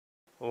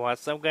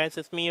What's up guys,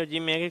 it's me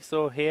Umair.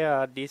 So here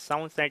are the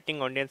sound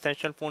setting on the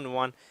Essential Phone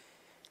 1.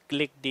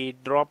 Click the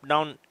drop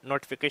down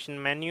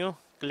notification menu,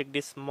 click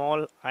this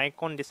small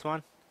icon, this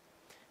one,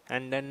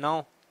 and then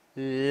now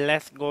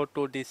let's go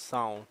to this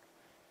sound.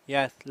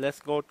 Yes, let's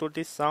go to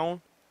this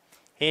sound.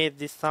 Here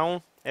this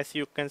sound, as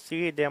you can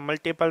see there are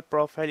multiple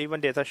profile,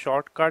 even there's a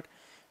shortcut.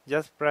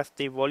 Just press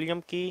the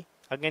volume key.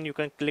 Again you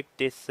can click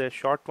this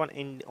short one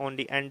in on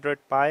the Android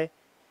Pie,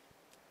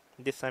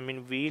 this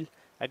wheel.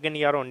 Again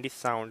you are on this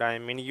sound,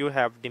 you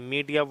have the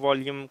media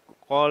volume,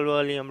 call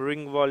volume,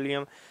 ring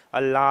volume,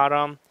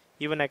 alarm.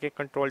 Even I can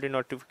control the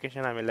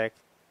notification. Like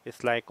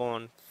it's like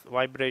on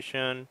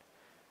vibration,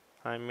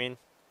 I mean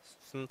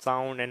some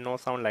sound and no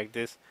sound, like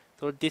this.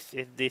 So this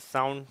is the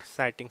sound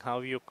setting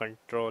how you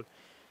control.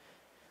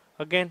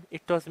 Again,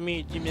 it was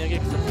me Jimmy.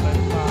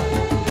 Subscribe.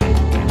 Bye.